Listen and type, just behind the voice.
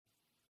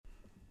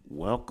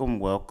Welcome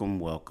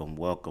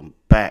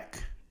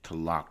back to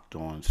Locked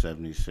On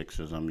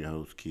 76ers. I'm your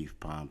host, Keith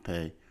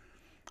Pompey.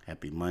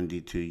 Happy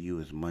Monday to you.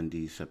 It's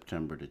Monday,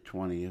 September the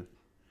 20th.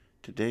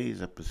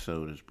 Today's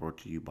episode is brought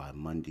to you by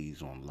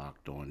Mondays on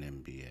Locked On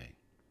NBA.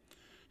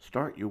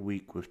 Start your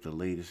week with the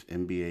latest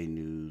NBA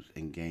news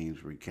and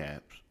games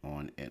recaps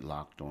on at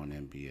Locked On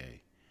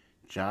NBA.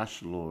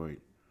 Josh Lloyd,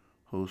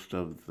 host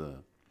of the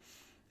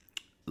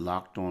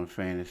Locked On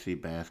Fantasy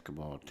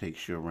Basketball,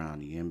 takes you around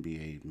the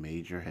NBA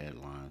major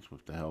headlines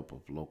with the help of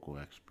local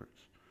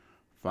experts.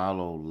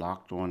 Follow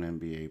Locked On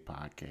NBA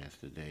Podcast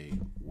today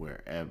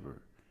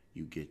wherever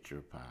you get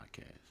your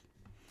podcast.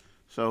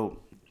 So,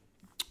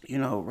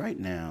 right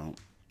now,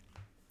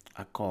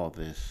 I call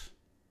this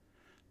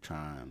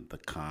time the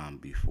calm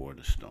before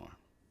the storm,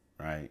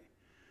 right?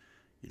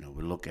 We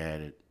look at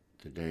it.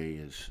 Today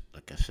is,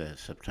 like I said,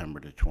 September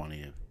the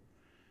 20th.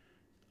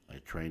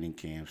 Training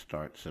camp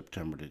starts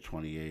September the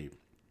 28th.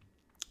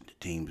 The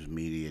team's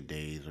media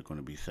days are going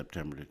to be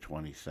September the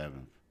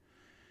 27th.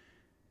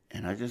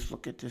 And I just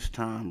look at this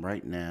time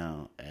right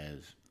now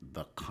as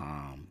the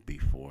calm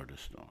before the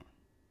storm.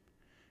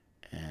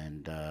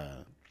 And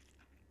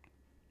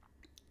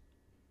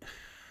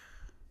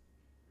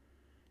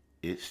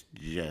it's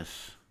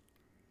just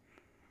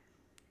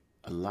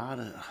a lot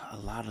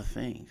of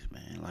things,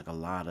 man. Like a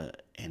lot of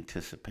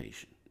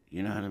anticipation.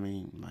 You know what I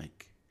mean?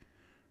 Like,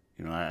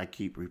 I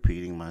keep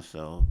repeating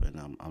myself,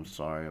 and I'm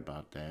sorry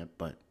about that.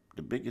 But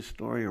the biggest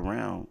story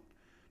around,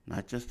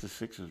 not just the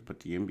Sixers, but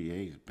the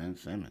NBA is Ben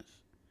Simmons.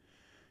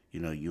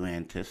 You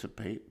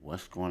anticipate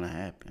what's going to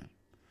happen.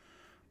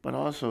 But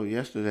also,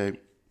 yesterday,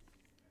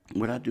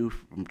 what I do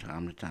from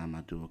time to time,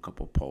 I do a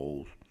couple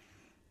polls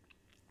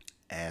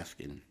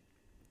asking,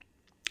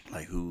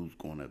 like, who's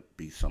going to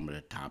be some of the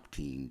top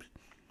teams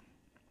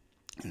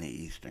in the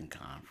Eastern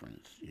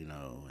Conference,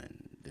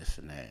 and this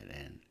and that.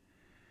 And,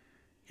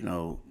 you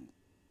know,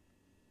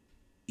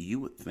 you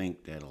would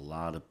think that a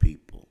lot of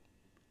people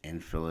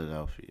in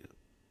Philadelphia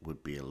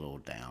would be a little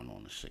down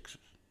on the Sixers.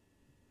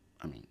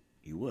 I mean,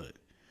 you would.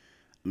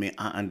 I mean,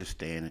 I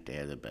understand that they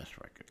had the best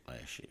record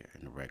last year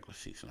in the regular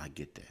season. I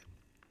get that.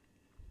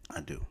 I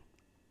do.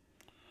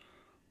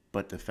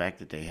 But the fact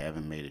that they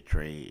haven't made a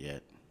trade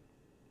yet,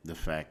 the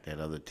fact that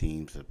other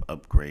teams have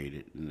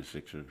upgraded and the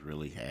Sixers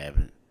really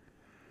haven't,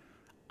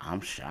 I'm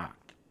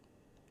shocked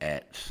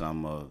at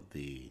some of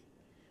the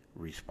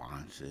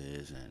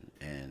responses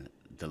and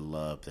the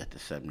love that the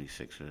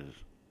 76ers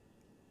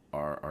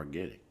are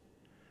getting.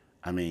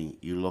 I mean,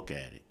 you look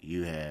at it.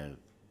 You have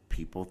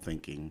people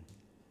thinking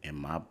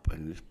in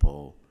this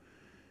poll,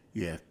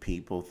 you have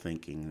people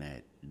thinking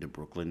that the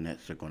Brooklyn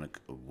Nets are going to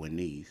win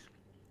these.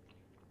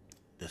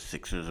 The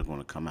Sixers are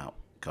going to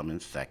come in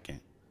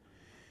second,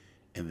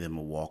 and then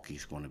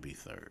Milwaukee's going to be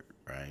third,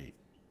 right?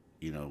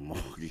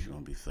 Milwaukee's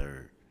going to be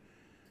third.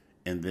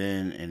 And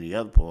then in the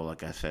other poll,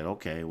 like I said,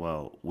 okay,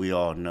 well, we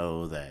all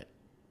know that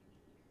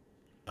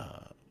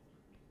uh,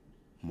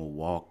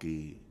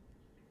 Milwaukee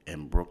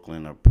and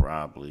Brooklyn are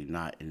probably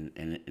not in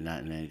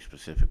any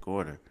specific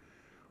order,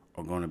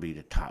 are going to be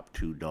the top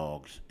two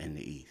dogs in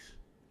the East.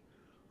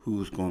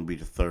 Who's going to be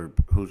the third?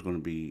 Who's going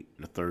to be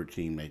the third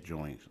team that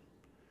joins them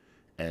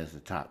as the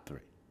top three?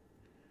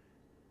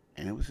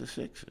 And it was the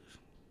Sixers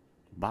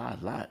by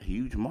a lot,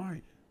 huge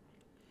margin.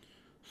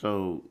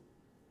 So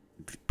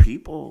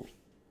people,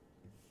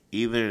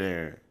 either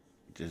they're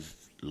just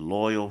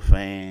loyal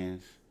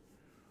fans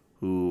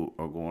who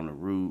are going to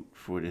root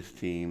for this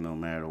team no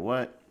matter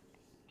what,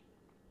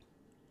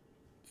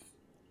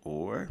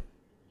 or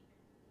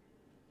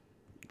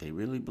they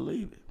really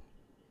believe it.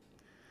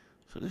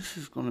 So this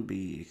is going to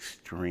be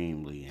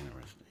extremely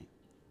interesting.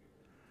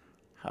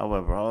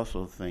 However, I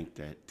also think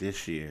that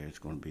this year is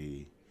going to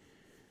be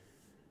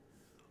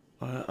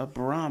a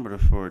barometer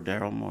for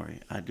Daryl Morey.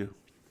 I do.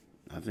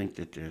 I think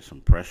that there's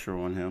some pressure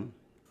on him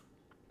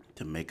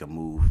to make a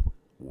move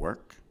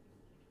work,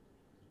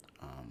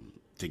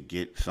 to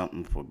get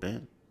something for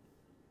Ben.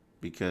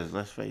 Because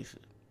let's face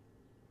it,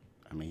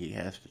 I mean, he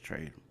has to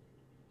trade him.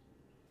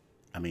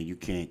 I mean, you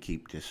can't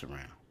keep this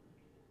around.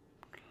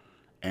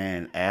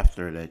 And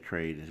after that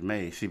trade is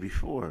made, see,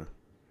 before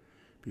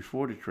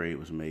the trade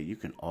was made, you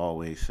can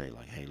always say,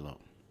 like, hey,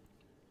 look,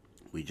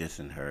 we just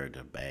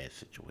inherited a bad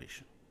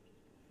situation.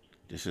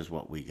 This is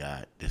what we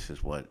got. This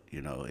is what,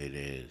 it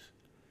is.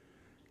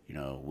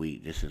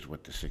 This is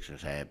what the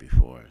Sixers had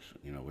before us.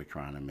 We're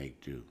trying to make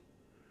do.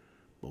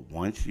 But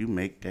once you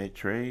make that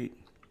trade,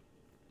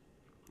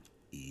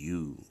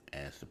 you,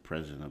 as the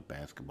president of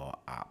basketball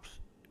ops,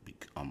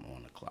 become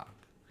on the clock.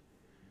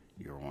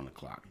 You're on the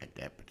clock at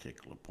that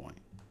particular point.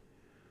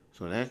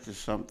 So that's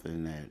just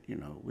something that,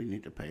 we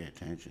need to pay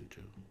attention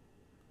to.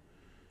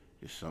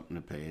 It's something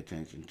to pay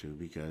attention to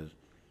because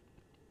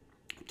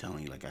I'm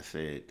telling you, like I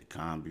said, the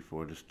calm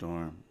before the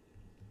storm,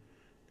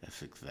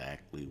 that's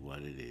exactly what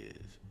it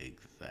is.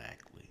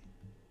 Exactly.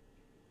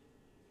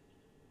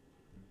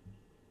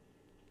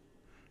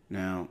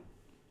 Now,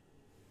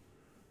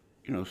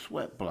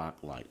 sweat block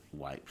light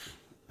wipes.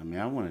 I mean,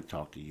 I want to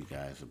talk to you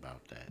guys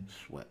about that.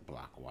 Sweat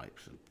block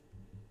wipes are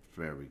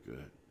very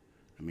good.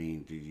 I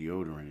mean, the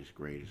deodorant is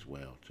great as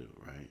well too,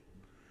 right?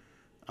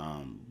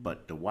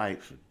 But the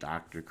wipes are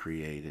doctor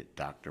created,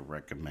 doctor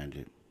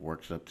recommended,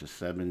 works up to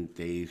 7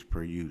 days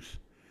per use.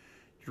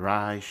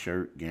 Dry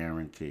shirt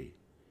guarantee.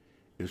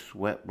 If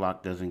Sweat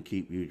Block doesn't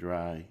keep you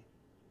dry,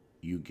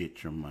 you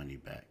get your money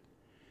back.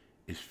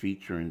 It's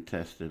featured and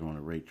tested on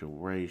the Rachel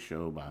Ray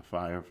show by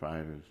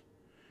firefighters.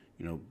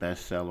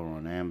 Bestseller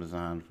on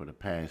Amazon for the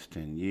past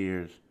 10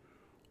 years,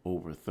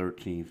 over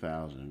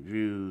 13,000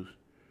 views.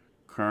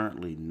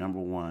 Currently number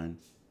one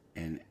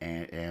in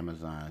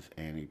Amazon's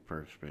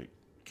antiperspirant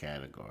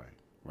category,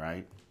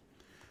 right?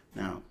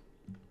 Now,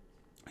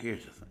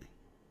 here's the thing.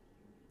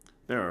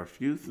 There are a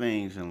few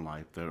things in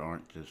life that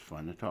aren't just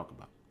fun to talk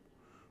about.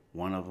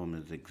 One of them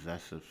is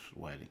excessive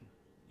sweating.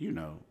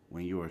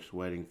 When you are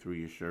sweating through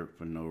your shirt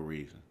for no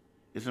reason.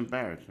 It's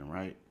embarrassing,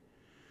 right?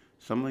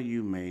 Some of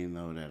you may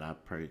know that I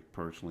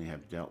personally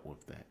have dealt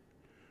with that.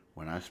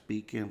 When I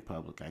speak in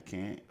public, I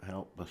can't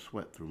help but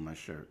sweat through my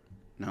shirt.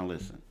 Now,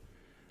 listen,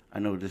 I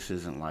know this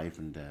isn't life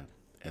and death,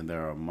 and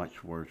there are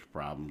much worse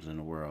problems in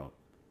the world,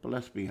 but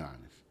let's be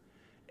honest.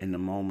 In the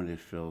moment, it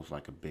feels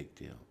like a big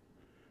deal.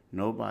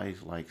 Nobody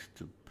likes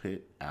to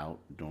pit out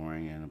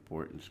during an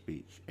important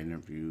speech,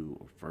 interview,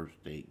 or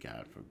first date,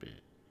 God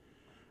forbid.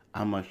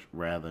 I much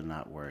rather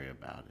not worry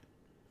about it.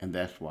 And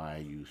that's why I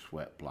use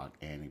Sweat Block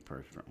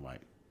antiperspirant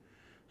wipe.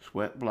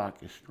 Sweat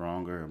Block is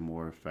stronger and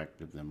more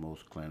effective than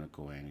most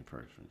clinical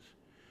antiperspirants.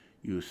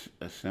 You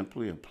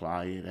simply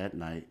apply it at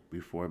night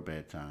before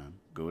bedtime,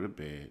 go to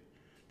bed.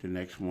 The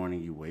next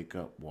morning you wake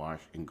up,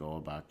 wash, and go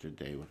about your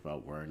day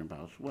without worrying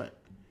about sweat.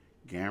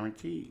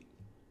 Guaranteed,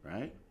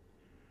 right?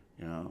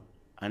 You know,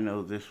 I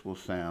know this will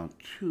sound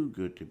too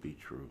good to be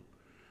true,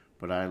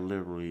 but I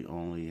literally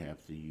only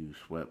have to use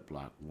Sweat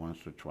Block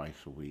once or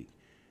twice a week,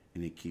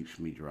 and it keeps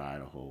me dry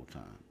the whole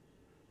time.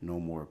 No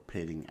more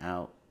pitting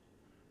out,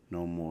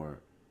 no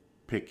more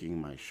picking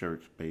my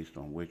shirts based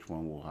on which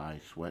one will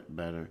hide sweat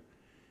better.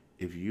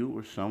 If you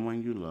or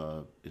someone you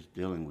love is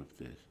dealing with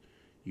this,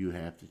 you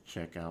have to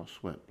check out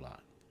Sweat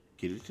Block.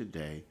 Get it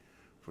today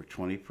for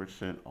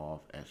 20%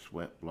 off at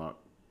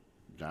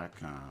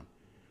sweatblock.com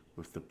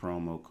with the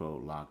promo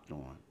code locked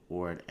on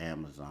or at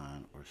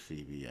Amazon or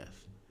CVS.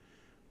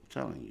 I'm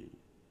telling you,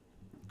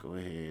 go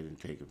ahead and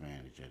take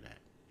advantage of that.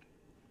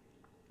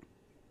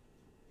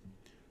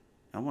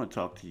 I want to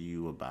talk to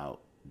you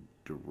about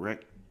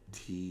direct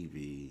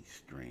TV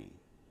stream,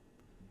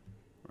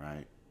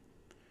 right?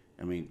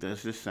 I mean,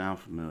 does this sound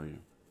familiar?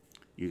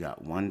 You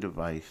got one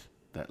device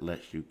that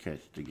lets you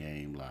catch the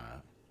game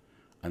live,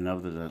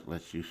 another that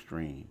lets you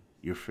stream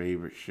your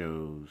favorite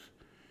shows.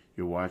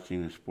 You're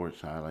watching the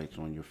sports highlights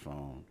on your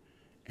phone,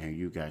 and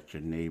you got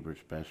your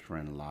neighbor's best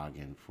friend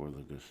login for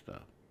the good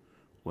stuff.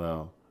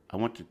 Well, I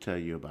want to tell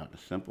you about a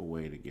simple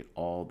way to get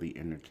all the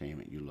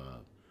entertainment you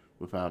love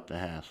without the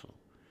hassle,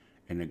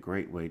 and a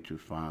great way to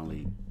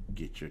finally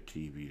get your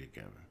TV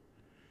together.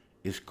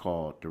 It's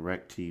called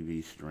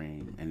DirecTV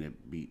Stream, and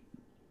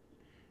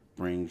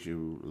brings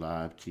you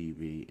live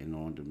TV and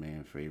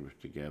on-demand favorites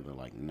together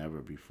like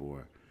never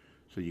before,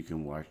 so you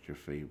can watch your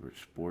favorite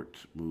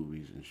sports,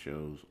 movies, and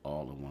shows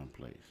all in one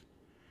place.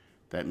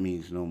 That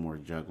means no more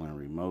juggling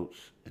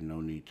remotes and no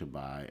need to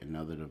buy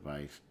another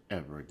device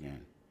ever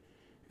again.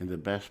 And the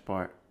best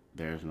part,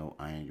 there's no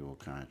annual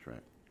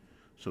contract.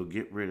 So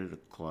get rid of the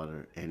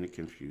clutter and the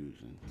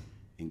confusion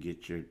and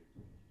get your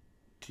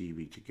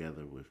TV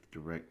together with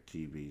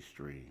DirecTV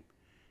Stream.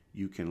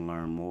 You can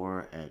learn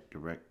more at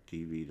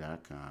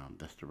directtv.com.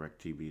 That's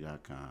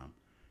directtv.com.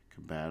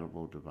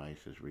 Compatible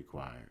devices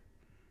required.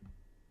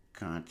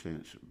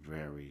 Contents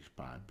varies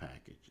by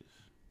packages.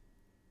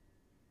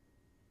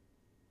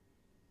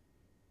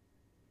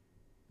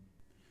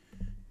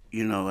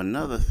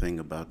 Another thing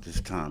about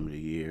this time of the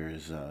year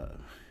is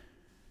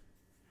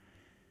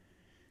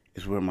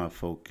where my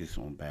focus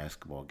on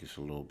basketball gets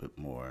a little bit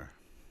more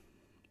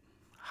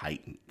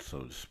heightened,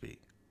 so to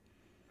speak.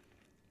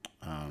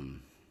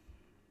 Um,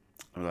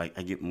 like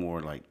I get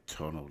more like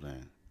tunneled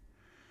in.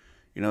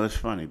 It's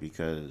funny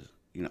because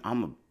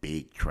I'm a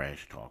big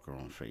trash talker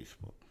on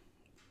Facebook,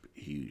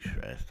 huge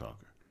trash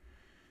talker,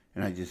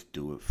 and I just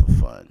do it for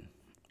fun.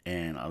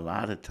 And a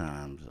lot of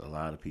times, a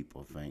lot of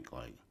people think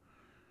like,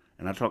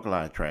 and I talk a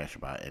lot of trash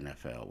about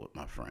NFL with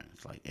my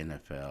friends, like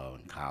NFL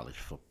and college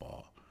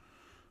football.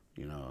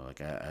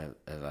 Like as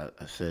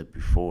I said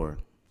before,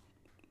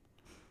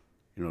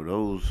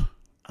 those.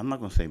 I'm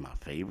not gonna say my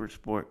favorite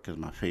sport because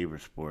my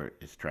favorite sport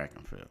is track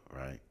and field,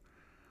 right?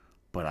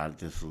 But I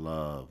just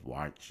love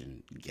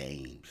watching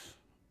games,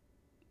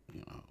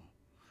 you know,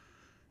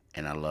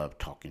 and I love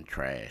talking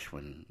trash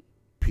when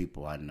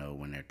people I know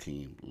when their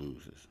team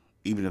loses.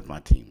 Even if my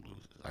team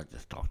loses, I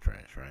just talk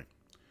trash, right?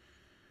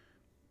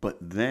 But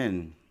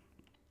then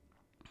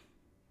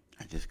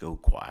I just go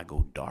quiet, I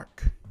go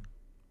dark,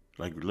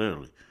 like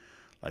literally.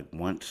 Like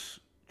once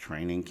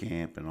training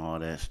camp and all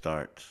that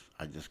starts,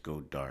 I just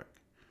go dark.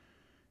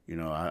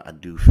 I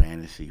do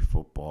fantasy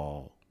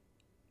football.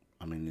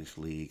 I'm in this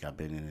league. I've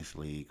been in this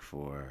league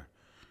for,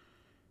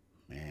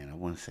 man, I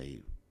want to say,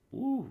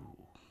 ooh,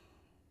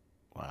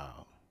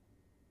 wow.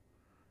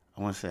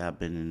 I want to say I've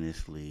been in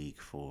this league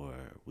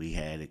we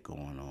had it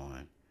going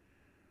on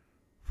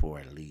for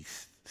at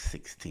least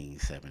 16,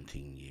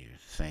 17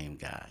 years. Same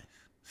guys.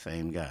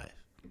 Same guys.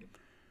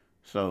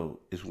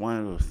 So it's one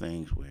of those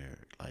things where,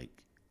 like,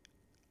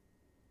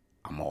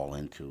 I'm all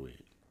into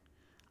it.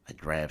 I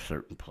draft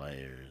certain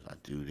players. I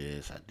do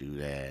this. I do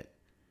that.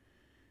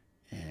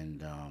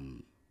 And,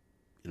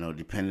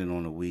 depending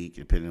on the week,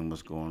 depending on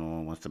what's going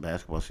on, once the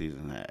basketball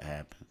season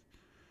happens,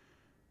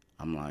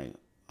 I'm like,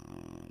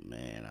 oh,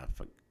 man,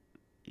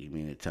 you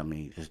mean to tell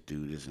me this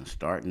dude isn't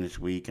starting this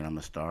week and I'm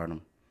going to start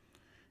him?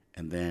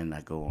 And then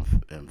I go on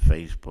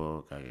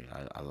Facebook,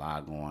 I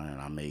log on, and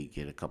I may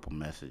get a couple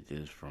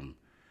messages from,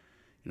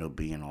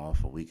 being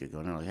off a week ago.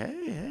 And they're like,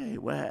 hey,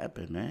 what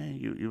happened, man?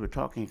 You were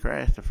talking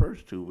trash the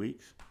first 2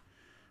 weeks.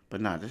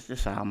 But no,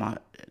 this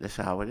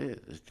how it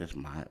is.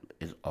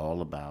 It's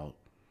all about,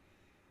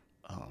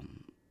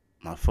 um,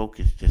 my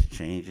focus just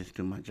changes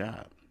to my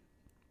job.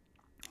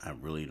 I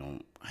really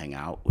don't hang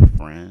out with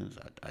friends.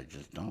 I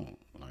just don't.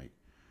 Like,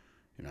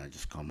 I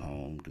just come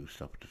home, do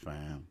stuff with the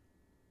fam,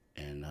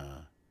 and,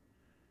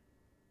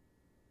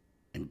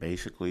 and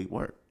basically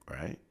work,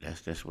 right?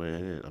 That's what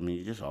it is. I mean,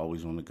 you're just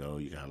always on the go.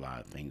 You got a lot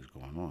of things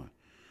going on.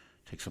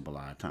 Takes up a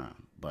lot of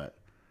time. But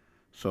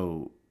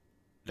so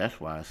that's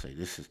why I say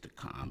this is the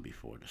calm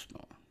before the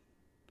storm.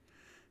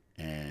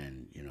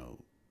 And,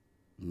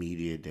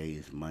 media day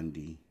is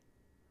Monday.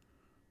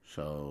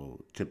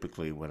 So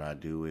typically what I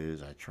do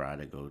is I try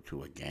to go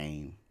to a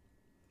game,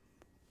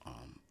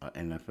 a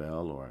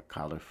NFL or a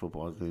college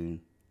football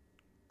game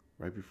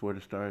right before the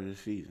start of the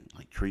season.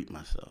 Like treat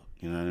myself.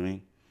 You know what I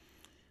mean?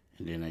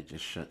 And then it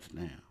just shuts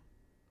down.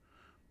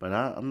 But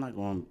I'm not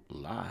going to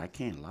lie. I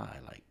can't lie.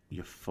 Like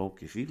your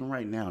focus, even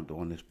right now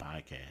doing this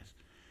podcast,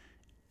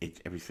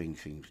 everything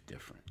seems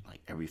different.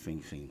 Like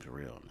everything seems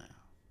real now.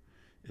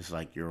 It's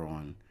like you're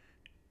on,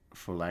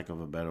 for lack of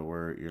a better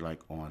word, you're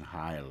like on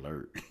high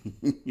alert.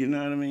 You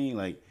know what I mean?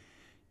 Like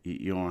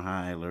you're on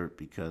high alert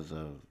because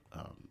of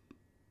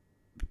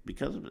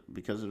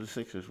the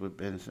Sixers with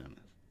Ben Simmons.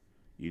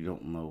 You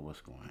don't know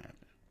what's going to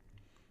happen,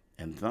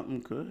 and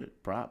something could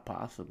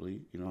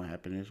possibly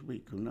happen this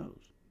week. Who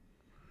knows?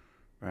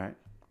 Right?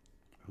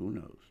 Who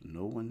knows?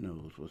 No one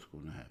knows what's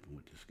going to happen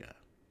with this guy.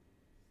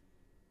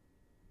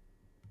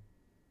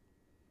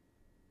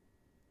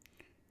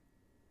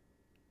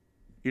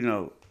 You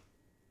know,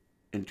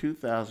 in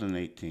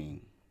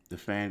 2018, the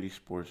fantasy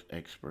sports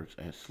experts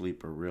at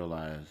Sleeper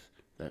realized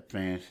that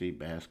fantasy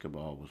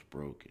basketball was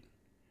broken.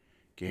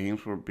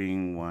 Games were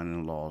being won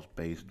and lost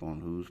based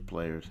on whose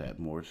players had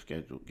more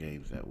scheduled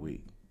games that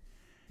week.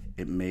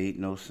 It made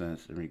no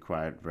sense and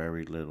required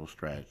very little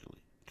strategy.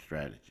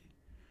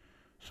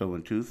 So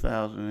in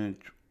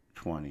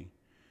 2020,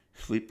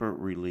 Sleeper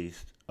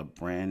released a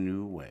brand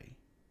new way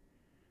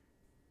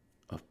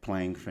of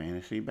playing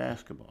fantasy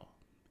basketball.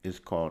 It's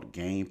called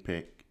Game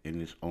Pick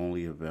and it's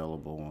only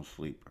available on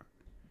Sleeper.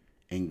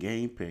 In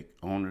Game Pick,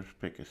 owners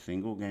pick a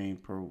single game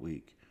per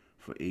week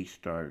for each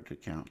starter to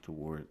count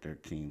toward their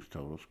team's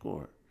total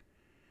score.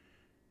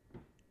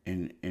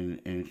 In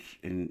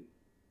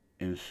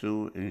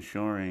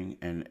ensuring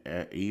an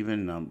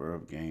even number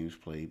of games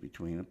played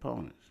between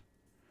opponents.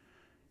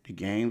 The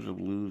games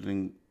of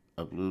losing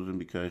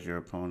because your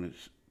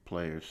opponent's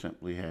players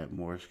simply had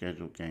more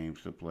scheduled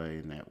games to play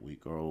in that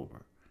week are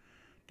over.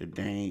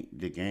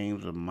 The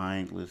games of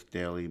mindless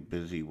daily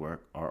busy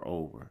work are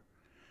over.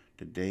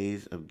 The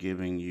days of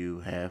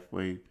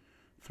through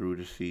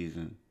the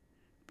season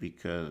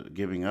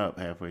giving up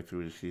halfway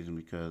through the season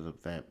because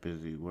of that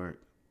busy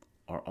work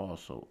are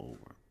also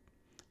over.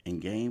 In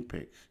game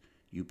picks,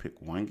 you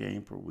pick one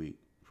game per week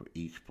for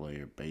each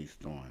player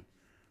based on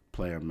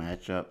player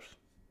matchups,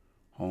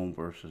 home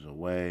versus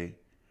away,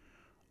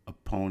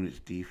 opponent's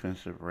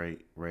defensive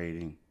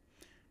rating,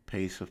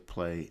 pace of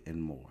play,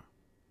 and more.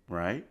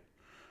 Right?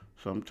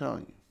 So I'm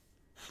telling you,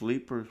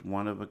 Sleeper's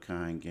one of a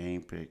kind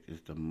game pick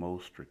is the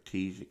most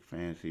strategic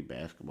fantasy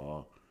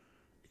basketball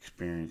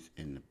experience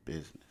in the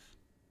business.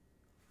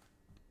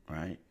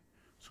 Right?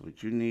 So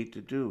what you need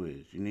to do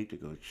is you need to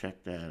go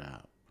check that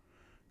out.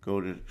 Go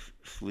to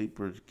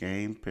Sleeper's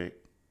Game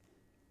Pick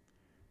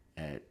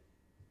at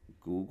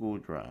Google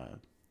Drive,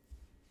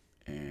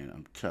 and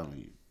I'm telling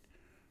you,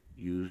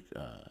 use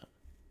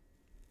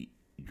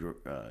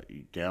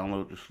you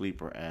download the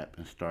Sleeper app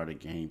and start a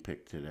game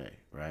pick today.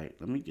 Right?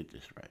 Let me get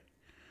this right.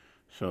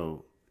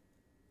 So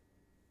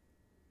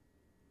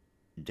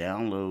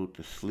download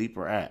the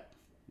Sleeper app.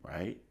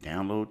 Right?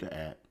 Download the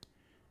app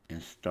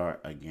and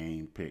start a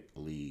game pick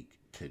league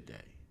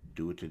today.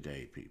 Do it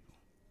today, people.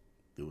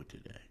 Do it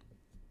today.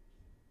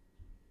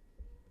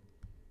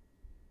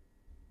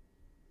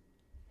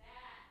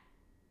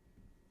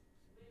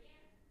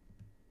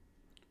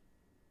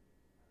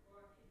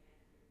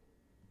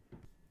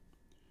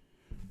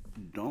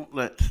 Don't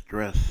let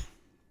stress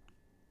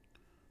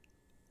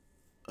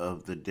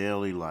of the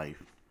daily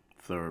life,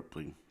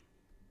 thirdly,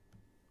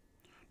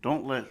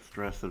 don't let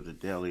stress of the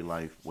daily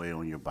life weigh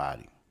on your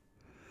body.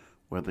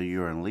 Whether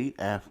you're an elite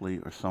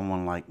athlete or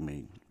someone like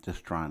me,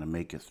 just trying to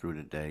make it through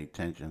the day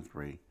tension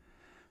free,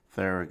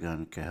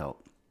 Theragun can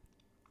help.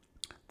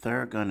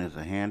 Theragun is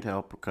a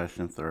handheld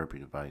percussion therapy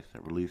device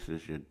that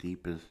releases your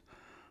deepest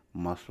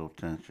muscle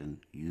tension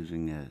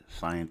using a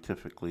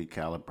scientifically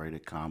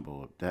calibrated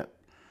combo of depth,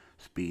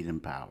 speed,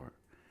 and power.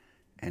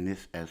 And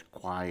it's as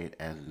quiet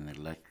as an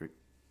electric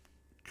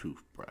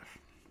toothbrush.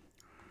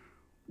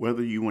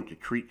 Whether you want to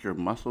treat your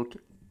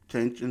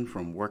tension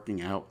from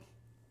working out,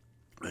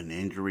 an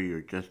injury,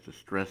 or just the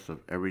stress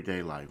of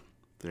everyday life,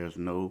 there's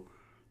no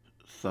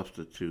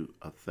substitute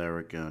of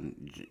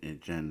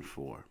Theragun Gen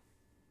 4,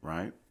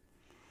 right?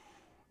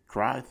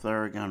 Try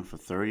Theragun for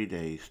 30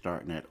 days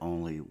starting at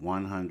only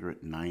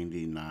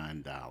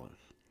 $199.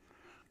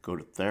 Go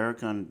to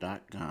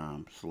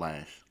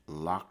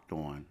theragun.com/locked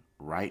on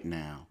right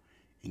now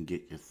and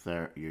get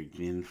your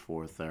Gen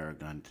 4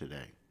 Theragun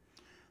today.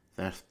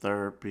 That's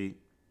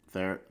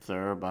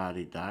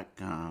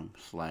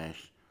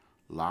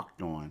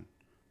therabody.com/locked on.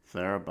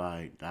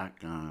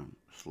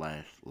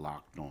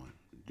 Therabody.com/locked on.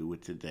 Do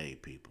it today,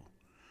 people.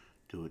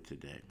 Do it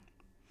today.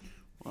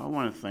 Well, I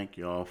want to thank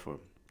you all for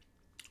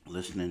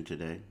listening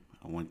today.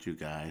 I want you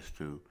guys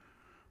to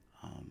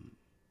um,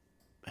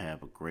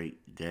 have a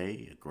great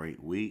day, a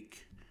great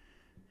week,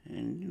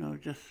 and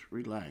just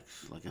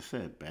relax. Like I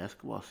said,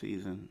 basketball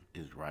season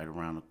is right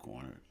around the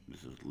corner.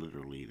 This is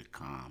literally the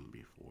calm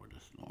before the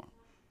storm.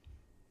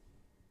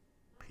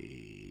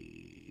 Peace.